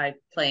I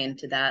play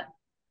into that.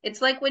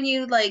 It's like when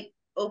you like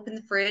open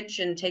the fridge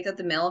and take out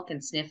the milk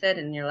and sniff it,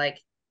 and you're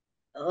like,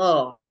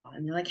 oh,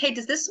 and you're like, hey,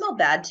 does this smell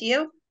bad to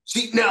you?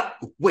 See, now,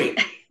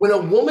 wait. When a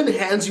woman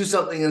hands you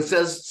something and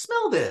says,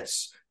 smell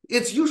this,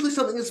 it's usually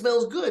something that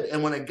smells good.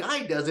 And when a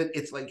guy does it,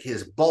 it's like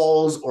his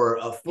balls or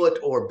a foot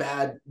or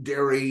bad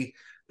dairy.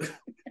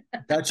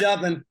 Dutch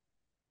oven.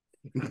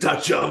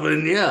 Dutch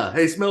oven, yeah.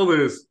 Hey, smell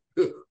this.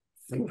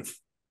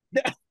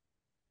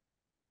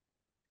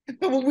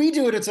 But when we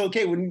do it, it's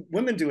okay. When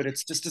women do it,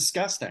 it's just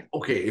disgusting.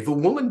 Okay, if a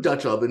woman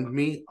Dutch ovened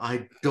me,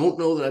 I don't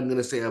know that I'm going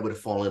to say I would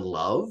fall in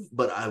love,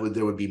 but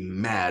there would be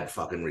mad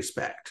fucking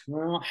respect.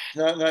 Well,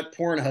 that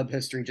Pornhub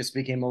history just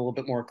became a little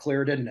bit more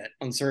clear, didn't it,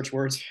 on search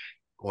words?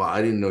 Well,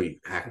 I didn't know you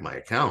hacked my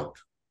account.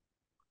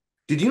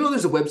 Did you know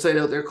there's a website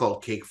out there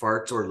called Cake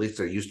Farts, or at least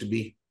there used to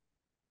be?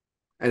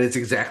 And it's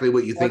exactly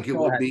what you think it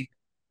would be.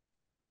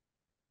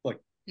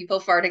 Look,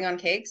 people farting on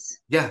cakes?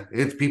 Yeah,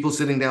 it's people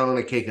sitting down on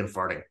a cake and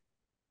farting.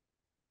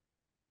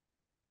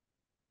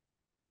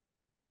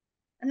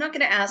 I'm not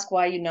going to ask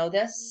why you know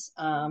this.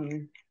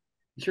 You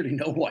already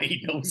know why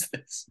he knows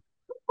this.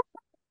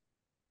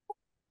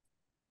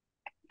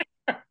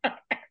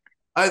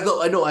 I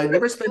know I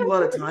never spent a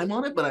lot of time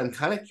on it, but I'm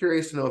kind of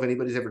curious to know if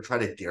anybody's ever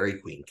tried a Dairy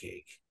Queen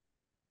cake.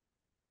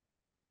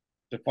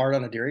 To fart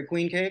on a Dairy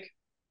Queen cake?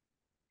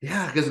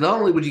 Yeah, because not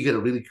only would you get a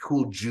really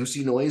cool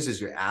juicy noise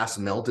as your ass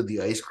melted the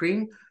ice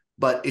cream,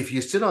 but if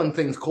you sit on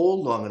things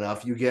cold long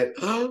enough, you get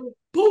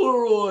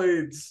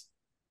Polaroids.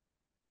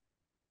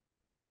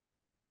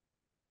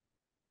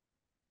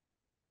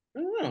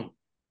 Oh,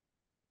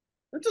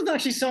 that doesn't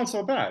actually sound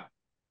so bad.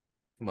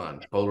 Come on,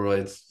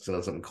 Polaroids, sit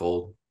on something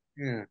cold.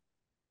 Yeah.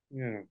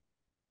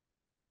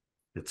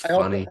 It's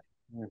funny.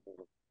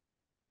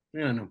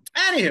 Yeah, no.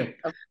 Anywho,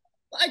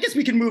 I guess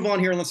we can move on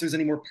here unless there's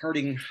any more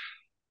parting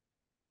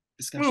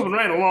discussion. Moving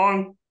right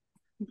along.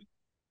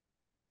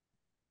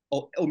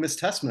 Oh, Miss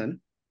Tessmann.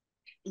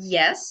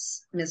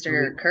 Yes,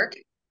 Mr. Kirk.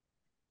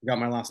 You got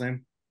my last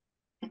name?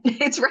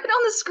 It's right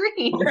on the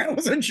screen. I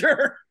wasn't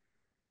sure.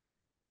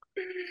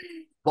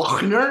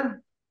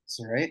 Buchner? That's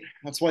all right.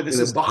 That's why this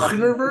In is the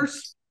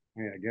Buchnerverse?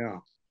 There you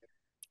go.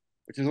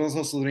 Which is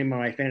also the name of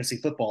my fantasy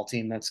football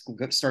team that's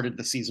started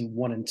the season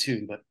 1 and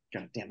 2. But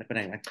god damn it! But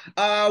anyway,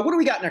 what do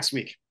we got next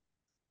week?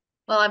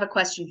 Well, I have a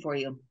question for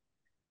you.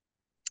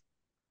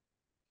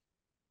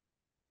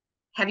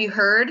 Have you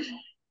heard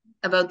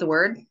about the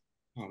word?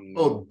 Oh,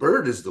 no. Oh,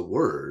 bird is the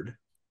word.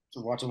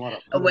 So watching a lot of.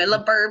 A will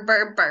a bird,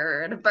 bird,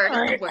 bird, a bird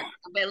is the word.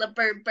 A will a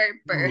bird, bird,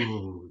 bird.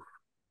 Ooh.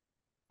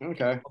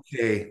 Okay.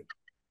 Okay.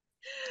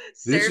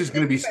 This is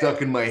going to be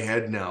stuck in my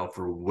head now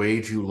for way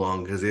too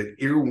long because it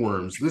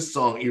earworms. This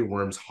song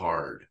earworms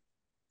hard.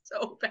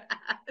 So bad.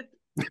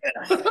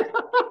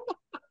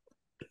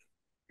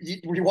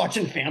 Were you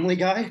watching Family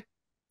Guy?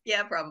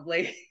 Yeah,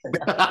 probably.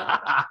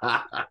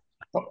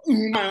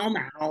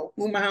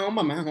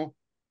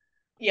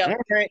 Yeah. All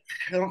right.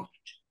 Well,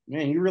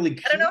 man, you really.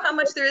 I don't know how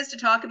much there is to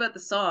talk about the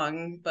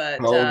song, but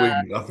probably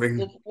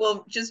nothing.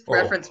 We'll just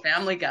reference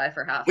Family Guy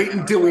for half. Wait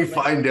until we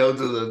find out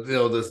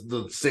that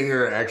the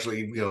singer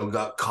actually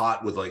got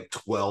caught with like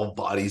 12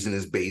 bodies in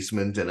his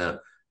basement and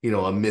a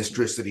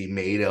mistress that he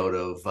made out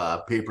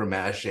of paper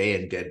mache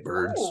and dead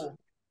birds. Ooh.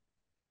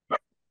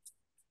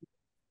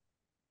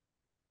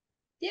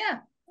 Yeah.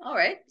 All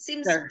right.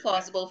 Seems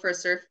plausible for a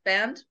surf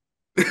band.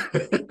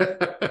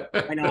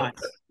 Why not?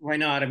 Why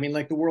not? I mean,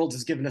 like the world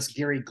has given us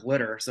Gary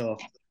Glitter, so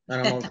I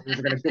don't know if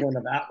we're going to go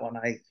into that one.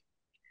 I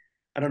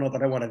don't know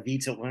that I want to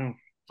veto. Well,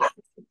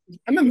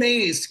 I'm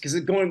amazed because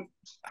it's going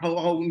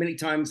how many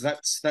times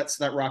that's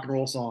that rock and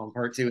roll song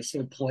part 2 is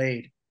still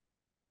played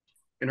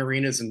in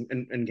arenas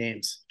and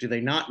games. Do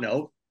they not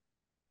know?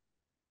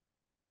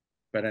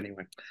 But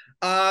anyway,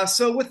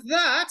 so with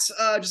that,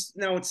 just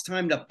now it's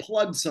time to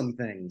plug some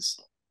things.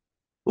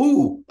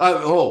 Ooh,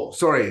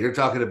 sorry, you're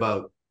talking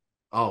about.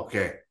 Oh,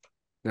 okay,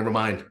 never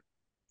mind.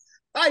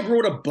 I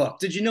wrote a book.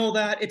 Did you know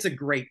that? It's a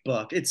great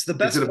book. It's the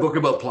best. Is it a book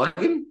about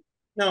plugging?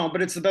 No,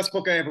 but it's the best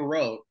book I ever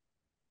wrote.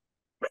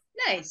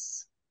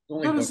 Nice.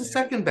 What was the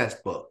second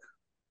best book?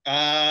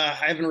 I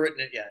haven't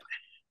written it yet.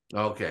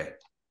 Okay.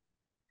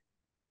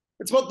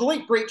 It's about the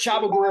late great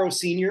Chavo Guerrero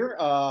Sr.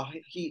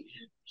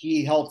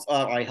 He helped.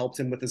 I helped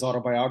him with his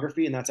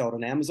autobiography, and that's out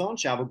on Amazon.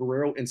 Chavo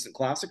Guerrero, instant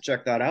classic.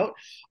 Check that out.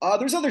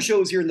 There's other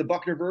shows here in the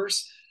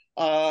Buchnerverse.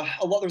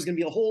 There's going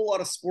to be a whole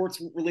lot of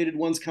sports-related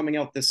ones coming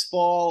out this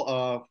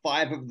fall.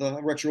 5 of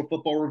the retro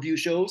football review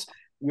shows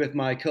with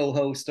my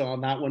co-host on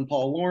that one,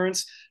 Paul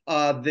Lawrence.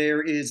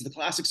 There is the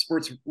classic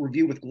sports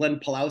review with Glenn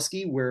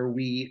Pulowski, where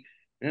I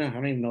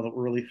don't even know that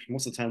we're really,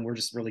 most of the time we're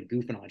just really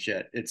goofing on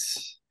shit.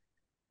 It's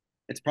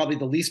probably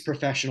the least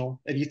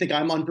professional. If you think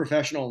I'm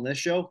unprofessional in this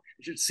show,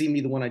 you should see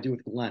me the one I do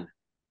with Glenn.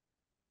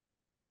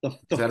 Is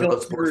that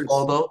about sports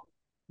ball though?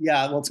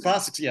 Yeah, well, it's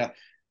classics. Yeah.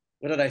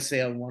 What did I say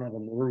on one of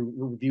them? We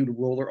reviewed a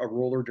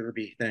roller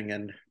derby thing,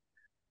 and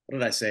what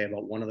did I say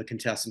about one of the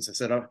contestants? I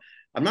said,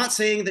 I'm not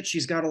saying that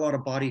she's got a lot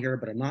of body hair,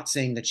 but I'm not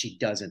saying that she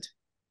doesn't.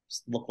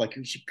 Just look like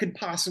she could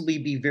possibly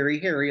be very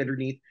hairy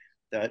underneath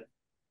that.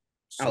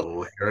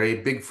 So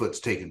Harry Bigfoot's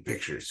taking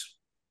pictures.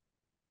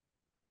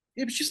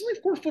 Yeah, but she's only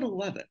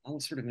 4'11". That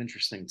was sort of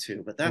interesting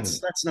too, but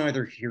that's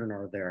neither here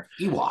nor there.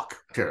 Ewok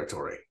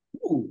territory.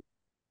 Ooh.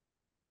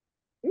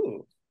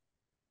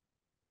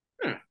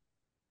 Huh.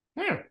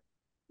 Yeah.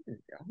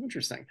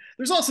 Interesting.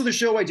 There's also the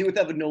show I do with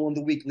Evan Nolan,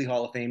 the weekly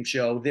Hall of Fame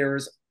show.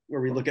 There's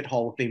where we look at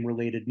Hall of Fame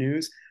related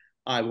news.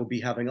 I will be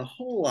having a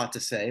whole lot to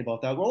say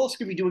about that. We're also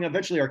going to be doing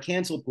eventually our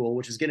cancel pool,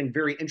 which is getting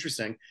very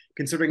interesting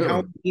considering how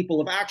many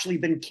people have actually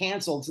been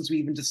canceled since we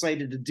even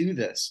decided to do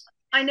this.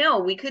 I know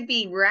we could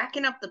be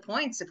racking up the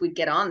points if we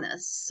get on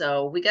this.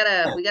 So we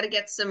gotta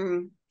get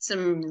some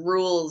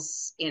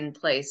rules in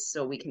place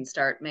so we can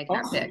start making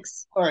our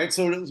picks. All right.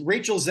 So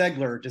Rachel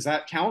Zegler, does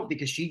that count?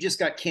 Because she just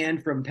got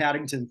canned from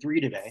Paddington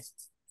 3 today.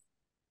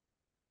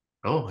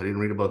 Oh, I didn't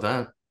read about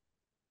that.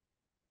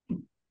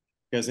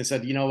 Because they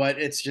said, you know what,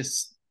 it's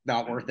just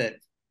not worth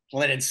it.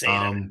 Well, I didn't say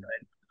that.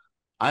 But...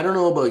 I don't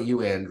know about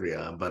you,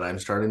 Andrea, but I'm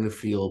starting to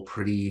feel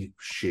pretty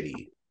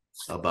shitty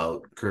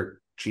about Kirk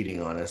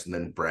cheating on us and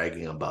then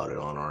bragging about it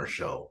on our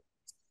show.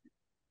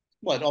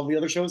 What, all the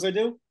other shows I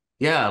do?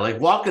 Yeah, like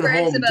walking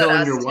home and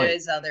telling your wife.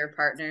 His other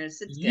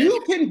partners. It's you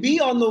good. can be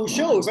on those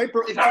shows.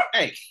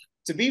 Hey,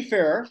 to be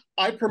fair,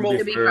 I promote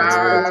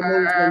on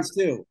those ones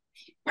too.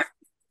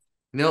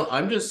 No,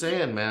 I'm just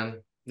saying, man.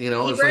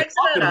 It's like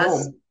walking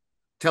home,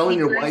 telling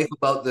your wife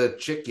about the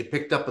chick you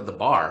picked up at the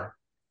bar.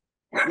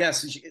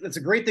 Yes, it's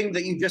a great thing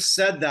that you just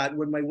said that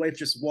when my wife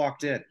just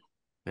walked in.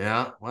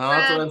 Yeah, well,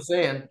 that's what I'm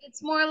saying.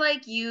 It's more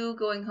like you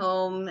going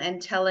home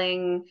and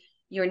telling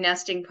your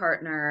nesting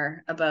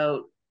partner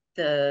about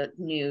the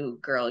new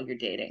girl you're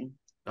dating.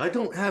 I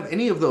don't have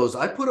any of those.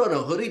 I put on a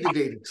hoodie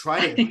today to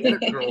try to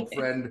get a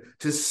girlfriend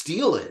to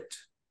steal it.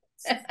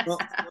 Well,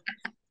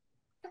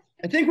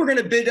 I think we're going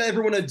to bid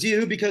everyone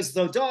adieu because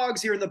the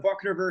dogs here in the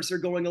Buchnerverse are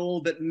going a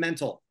little bit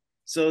mental.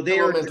 So they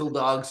hello, are mental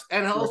dogs,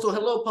 and also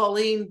hello,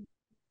 Pauline.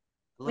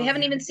 We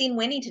haven't even seen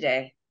Winnie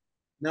today.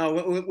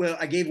 No, well,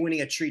 I gave Winnie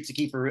a treat to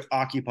keep her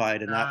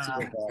occupied, and that's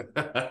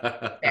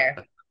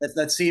fair.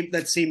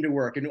 That seemed to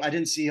work. And I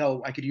didn't see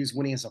how I could use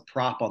Winnie as a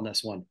prop on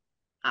this one.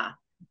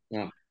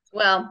 Yeah.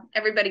 Well,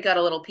 everybody got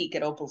a little peek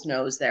at Opal's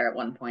nose there at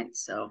one point.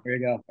 So there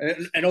you go.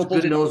 And Opal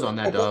good nose on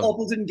that dog.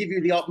 Opal didn't give you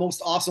the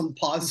most awesome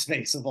pause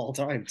face of all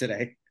time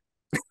today.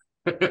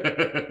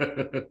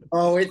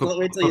 Oh, wait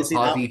till you see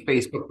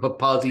that.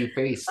 Posy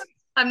face.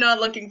 I'm not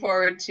looking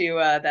forward to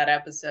that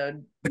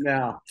episode.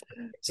 No.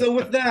 So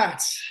with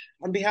that,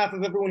 on behalf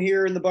of everyone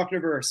here in the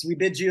Buchnerverse, we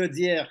bid you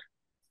adieu.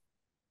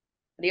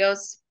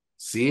 Adios.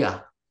 See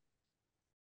ya.